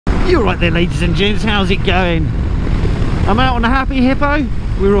You're right there, ladies and gents, how's it going? I'm out on a happy hippo.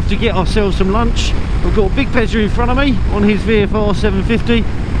 We're off to get ourselves some lunch. I've got Big Pezza in front of me on his VFR 750,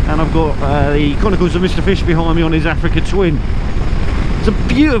 and I've got the Chronicles of Mr. Fish behind me on his Africa Twin. It's a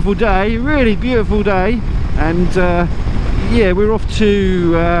beautiful day, really beautiful day, and yeah, we're off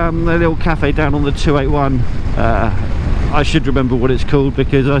to a little cafe down on the 281. I should remember what it's called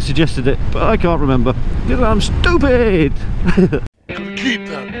because I suggested it, but I can't remember because I'm stupid. Keep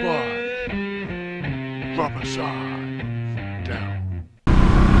that vibe. Drop a side down.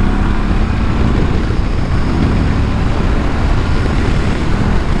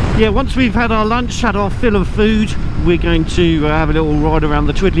 Yeah, once we've had our lunch, had our fill of food, we're going to have a little ride around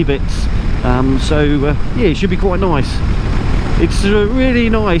the twiddly bits. Yeah, it should be quite nice. It's really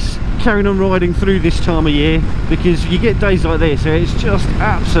nice carrying on riding through this time of year because you get days like this, it's just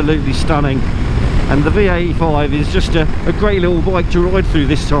absolutely stunning. And the V85 is just a great little bike to ride through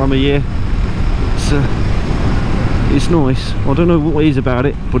this time of year. It's nice. I don't know what it is about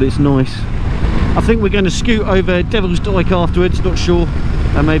it, but it's nice. I think we're going to scoot over Devil's Dyke afterwards, not sure,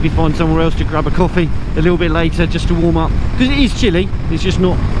 and maybe find somewhere else to grab a coffee a little bit later just to warm up, because it is chilly. It's just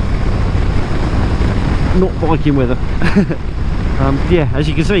not biking weather. Yeah, as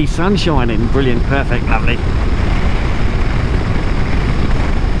you can see, sun shining, brilliant, perfect, lovely.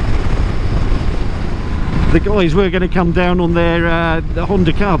 The guys were going to come down on their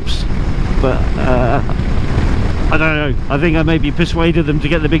Honda Cubs, but I don't know, I think I maybe persuaded them to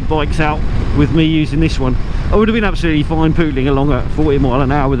get the big bikes out with me using this one. I would have been absolutely fine pootling along at 40 mile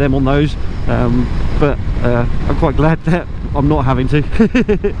an hour with them on those, but I'm quite glad that I'm not having to.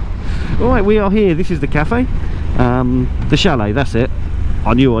 Alright, we are here. This is the cafe, the Chalet, that's it.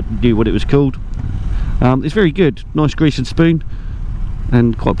 I knew what it was called. It's very good, nice grease and spoon,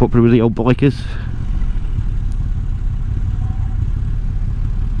 and quite popular with the old bikers.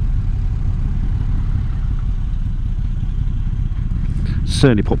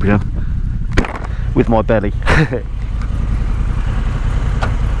 Certainly popular with my belly.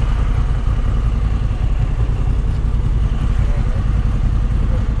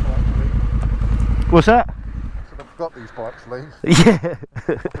 What's that? I've got these bikes, Lee. Yeah.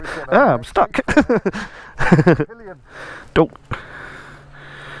 Ah, I'm stuck. Don't.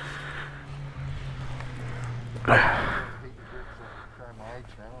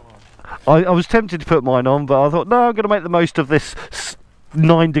 I was tempted to put mine on, but I thought, no, I'm going to make the most of this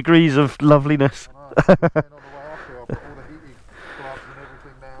 9 degrees of loveliness.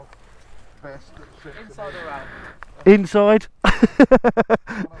 Inside or out? Inside. When I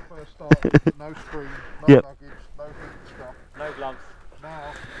first started, no screen, no Yep. luggage, no heated stuff. No gloves.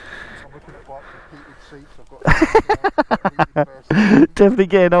 Now, I'm looking at bikes with heated seats, I've got heated Definitely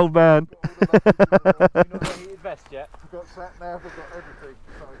getting old man. You've not got a heated vest yet? I've got sat nav, I've got everything.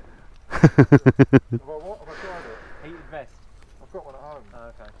 So, have I tried it? Heated vest? I've got one at home.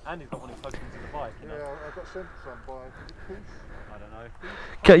 Oh, okay. And he's got one in plugged into the bike, you know? Yeah, I got sent some by Peace. I don't know.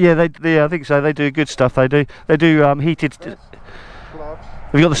 Yeah, I think so. They do good stuff. They do heated. Yes. Gloves.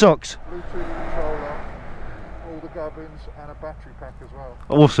 Have you got the socks? Bluetooth controller, all the gubbins, and a battery pack as well.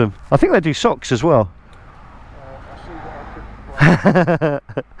 Awesome. I think they do socks as well. I see that I couldn't play.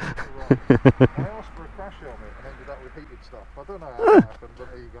 I asked for a crash helmet and ended up with heated stuff. I don't know how that happened, but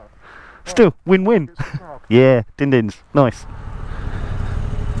there you go. Still, win-win. Yeah, din-dins. Nice.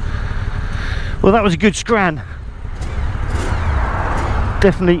 Well, that was a good scran.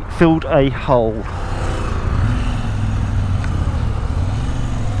 Definitely filled a hole.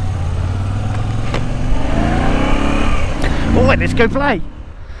 Alright, let's go play.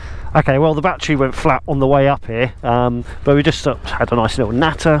 Okay, well, the battery went flat on the way up here, but we just had a nice little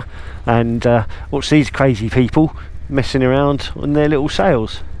natter and watched these crazy people messing around on their little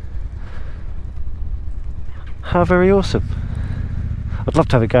sails. How very awesome. I'd love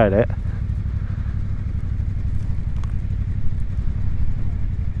to have a go at it.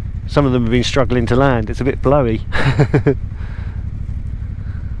 Some of them have been struggling to land, it's a bit blowy. Are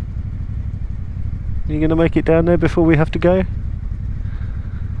you going to make it down there before we have to go?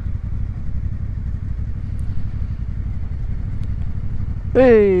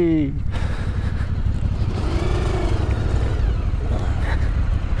 Hey!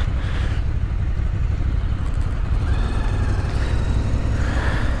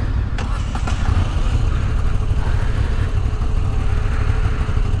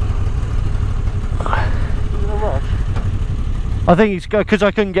 I think it's because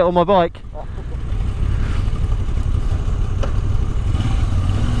I couldn't get on my bike.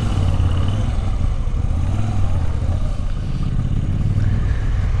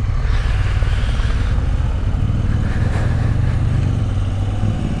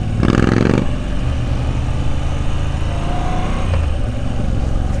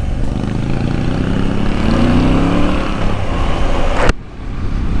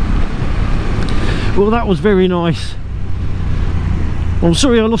 Well, that was very nice. I'm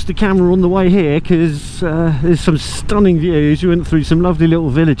sorry I lost the camera on the way here, because there's some stunning views. We went through some lovely little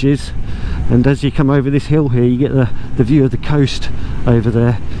villages, and as you come over this hill here, you get the view of the coast over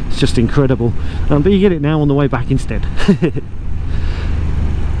there. It's just incredible. But you get it now on the way back instead.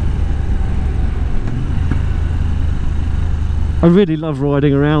 I really love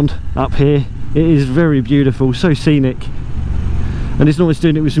riding around up here. It is very beautiful, so scenic, and it's nice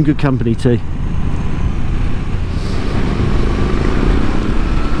doing it with some good company too.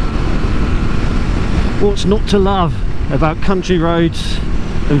 What's not to love about country roads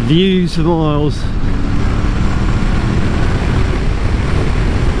and views for miles?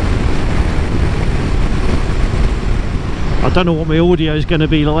 I don't know what my audio is going to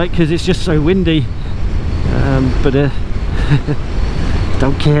be like because it's just so windy, but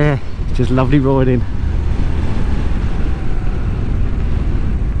don't care, it's just lovely riding.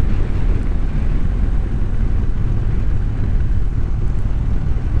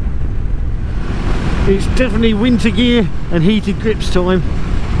 It's definitely winter gear and heated grips time.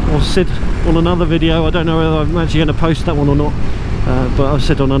 I've said on another video, I don't know whether I'm actually going to post that one or not, but I've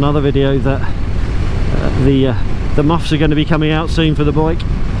said on another video that the muffs are going to be coming out soon for the bike.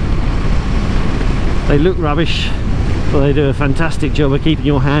 They look rubbish, but they do a fantastic job of keeping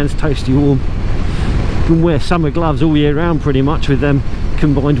your hands toasty warm. You can wear summer gloves all year round pretty much with them,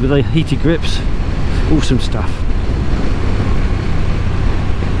 combined with the heated grips. Awesome stuff.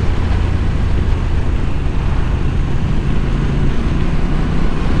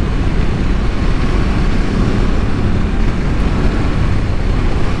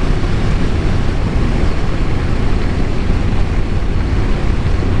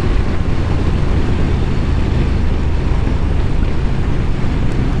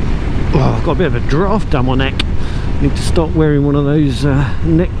 I've got a bit of a draft down my neck. I need to start wearing one of those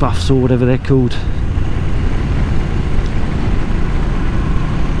neck buffs or whatever they're called.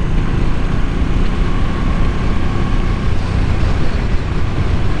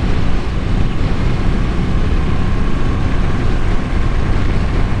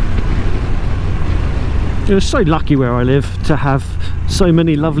 You're so lucky where I live to have so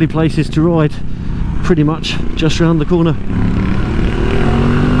many lovely places to ride, pretty much just around the corner.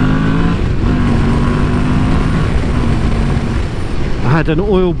 I had an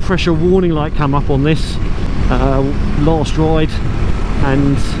oil pressure warning light come up on this last ride,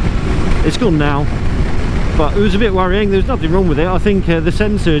 and it's gone now, but it was a bit worrying. There's nothing wrong with it. I think the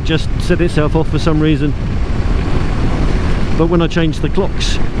sensor just set itself off for some reason, but when I changed the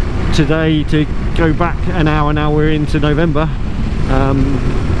clocks today to go back an hour, now we're into November,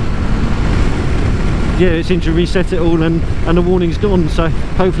 yeah, it seemed to reset it all, and the warning's gone, so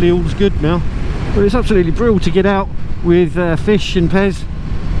hopefully all's good now. But it's absolutely brilliant to get out with Fish and Pez.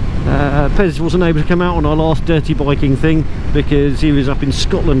 Pez wasn't able to come out on our last dirty biking thing because he was up in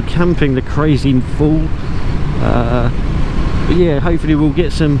Scotland camping, the crazy fool. But yeah, hopefully we'll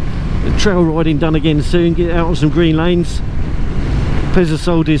get some trail riding done again soon, get out on some green lanes. Pez has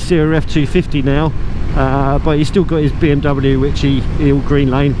sold his CRF 250 now, but he's still got his BMW, which he'll green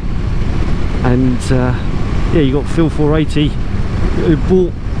lane. And yeah, you got Phil 480 who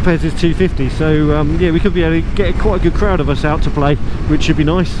bought Pez's 250, so yeah, we could be able to get quite a good crowd of us out to play, which should be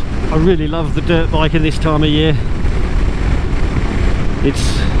nice. I really love the dirt bike in this time of year.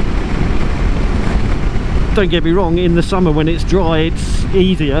 It's, don't get me wrong, in the summer when it's dry it's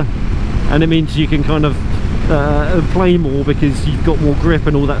easier, and it means you can kind of play more because you've got more grip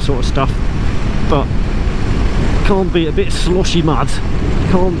and all that sort of stuff, but can't beat a bit of sloshy mud.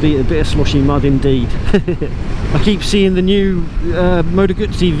 Can't beat a bit of sloshy mud indeed. I keep seeing the new Moto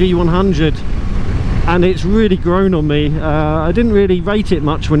Guzzi V100 and it's really grown on me. I didn't really rate it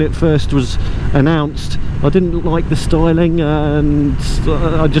much when it first was announced. I didn't like the styling and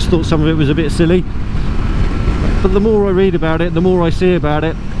I just thought some of it was a bit silly, but the more I read about it, the more I see about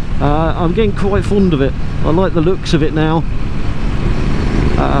it, I'm getting quite fond of it. I like the looks of it now,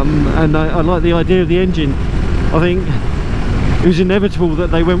 and I like the idea of the engine. I think it was inevitable that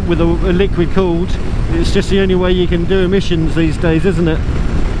they went with a liquid cooled. It's just the only way you can do emissions these days, isn't it?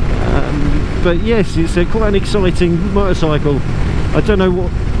 But yes, it's quite an exciting motorcycle. I don't know what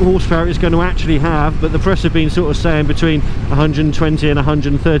horsepower it's going to actually have, but the press have been sort of saying between 120 and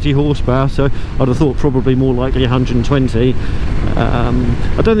 130 horsepower, so I'd have thought probably more likely 120.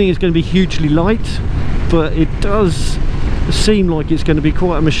 I don't think it's going to be hugely light, but it does seem like it's going to be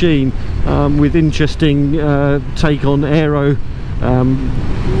quite a machine, with interesting take on aero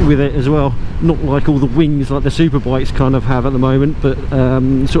with it as well. Not like all the wings like the superbikes kind of have at the moment, but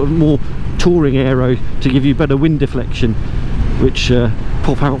sort of more touring aero to give you better wind deflection, which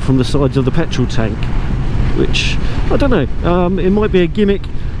pop out from the sides of the petrol tank, which I don't know, it might be a gimmick,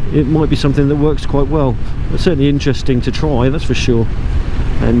 it might be something that works quite well. It's certainly interesting to try, that's for sure.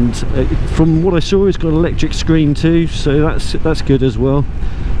 And from what I saw, it's got an electric screen too, so that's good as well.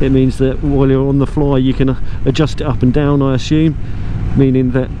 It means that while you're on the fly you can adjust it up and down, I assume,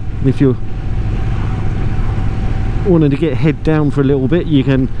 meaning that if you're wanting to get head down for a little bit, you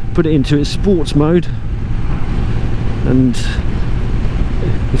can put it into its sports mode, and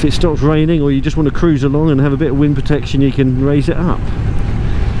if it stops raining or you just want to cruise along and have a bit of wind protection, you can raise it up.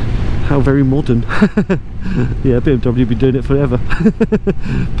 How very modern. Yeah, BMW been doing it forever.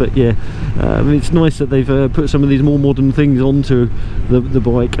 But yeah, it's nice that they've put some of these more modern things onto the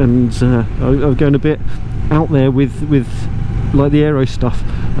bike, and I'm going a bit out there with like the aero stuff.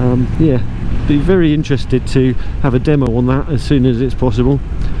 Yeah, be very interested to have a demo on that as soon as it's possible,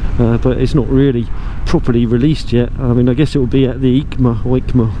 but it's not really properly released yet. I mean, I guess it will be at the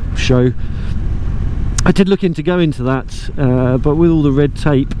EICMA show. I did look into going to that, but with all the red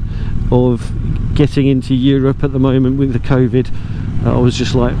tape of getting into Europe at the moment with the COVID, I was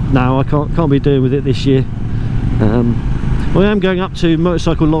just like, no, I can't be doing with it this year. I am going up to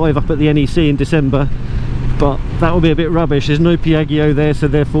Motorcycle Live up at the NEC in December, but that will be a bit rubbish. There's no Piaggio there, so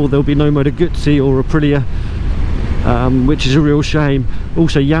therefore there'll be no Moto Guzzi or Aprilia, which is a real shame.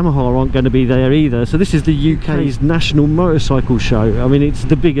 Also, Yamaha aren't going to be there either, so this is the UK's national motorcycle show. I mean, it's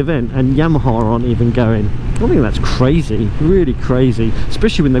the big event and Yamaha aren't even going. I think that's crazy, really crazy,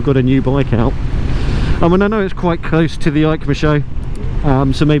 especially when they've got a new bike out. I mean, I know it's quite close to the EICMA show,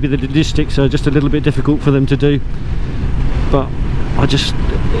 so maybe the logistics are just a little bit difficult for them to do, but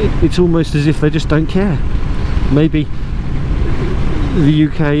it's almost as if they just don't care. Maybe the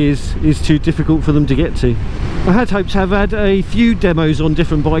UK is too difficult for them to get to. I had hoped to have had a few demos on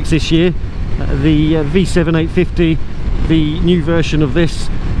different bikes this year. The V7 850, the new version of this,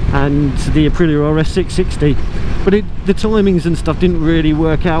 and the Aprilia RS 660, but the timings and stuff didn't really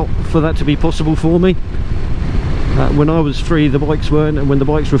work out for that to be possible for me. When I was free the bikes weren't, and when the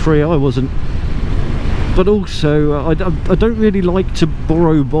bikes were free I wasn't. But also I don't really like to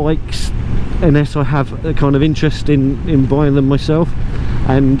borrow bikes unless I have a kind of interest in buying them myself,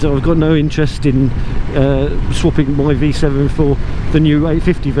 and I've got no interest in swapping my V7 for the new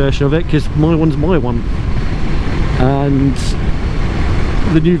 850 version of it, because my one's my one, and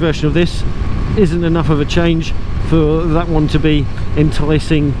the new version of this isn't enough of a change for that one to be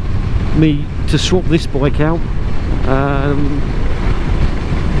enticing me to swap this bike out.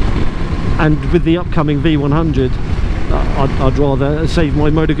 And with the upcoming V100, I'd rather save my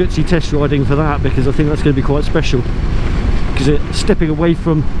Moto Guzzi test riding for that, because I think that's going to be quite special, because it's stepping away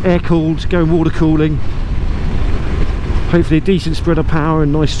from air cooled, going water cooling, hopefully a decent spread of power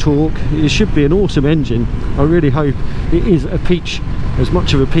and nice torque. It should be an awesome engine. I really hope it is a peach, as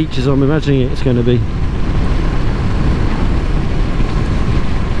much of a peach as I'm imagining it's going to be.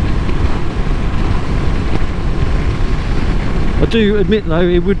 I do admit though,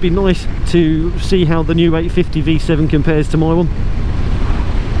 it would be nice to see how the new 850 V7 compares to my one.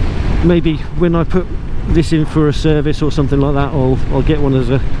 Maybe when I put this in for a service or something like that, I'll get one as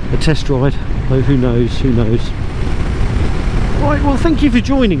a test ride. Oh, who knows, who knows. Right, well, thank you for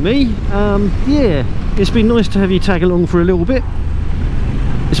joining me. Yeah, it's been nice to have you tag along for a little bit.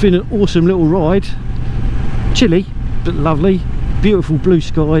 It's been an awesome little ride. Chilly, but lovely. Beautiful blue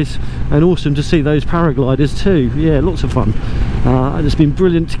skies, and awesome to see those paragliders too. Yeah, lots of fun. And it's been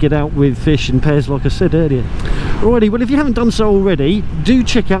brilliant to get out with Fish and Pez, like I said earlier. Alrighty, well, if you haven't done so already, do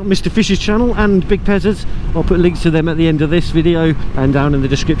check out Mr. Fish's channel and Big Pez's. I'll put links to them at the end of this video and down in the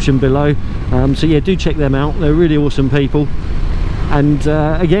description below. So yeah, do check them out. They're really awesome people. And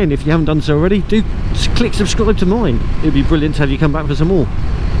again, if you haven't done so already, do click subscribe to mine. It'd be brilliant to have you come back for some more.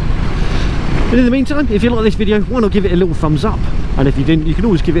 But in the meantime, if you like this video, why not give it a little thumbs up? And if you didn't, you can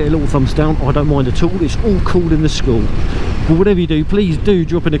always give it a little thumbs down. I don't mind at all. It's all cool in the school. But whatever you do, please do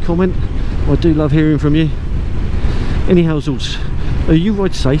drop in a comment. I do love hearing from you. Anyhow, you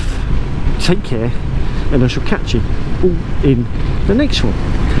ride safe, take care, and I shall catch you all in the next one.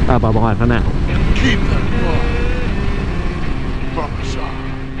 Bye bye for now. Keep that bar. Rubber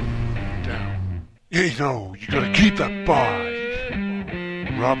side down. You know, you gotta keep that bar.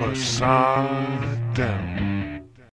 Rubber side down.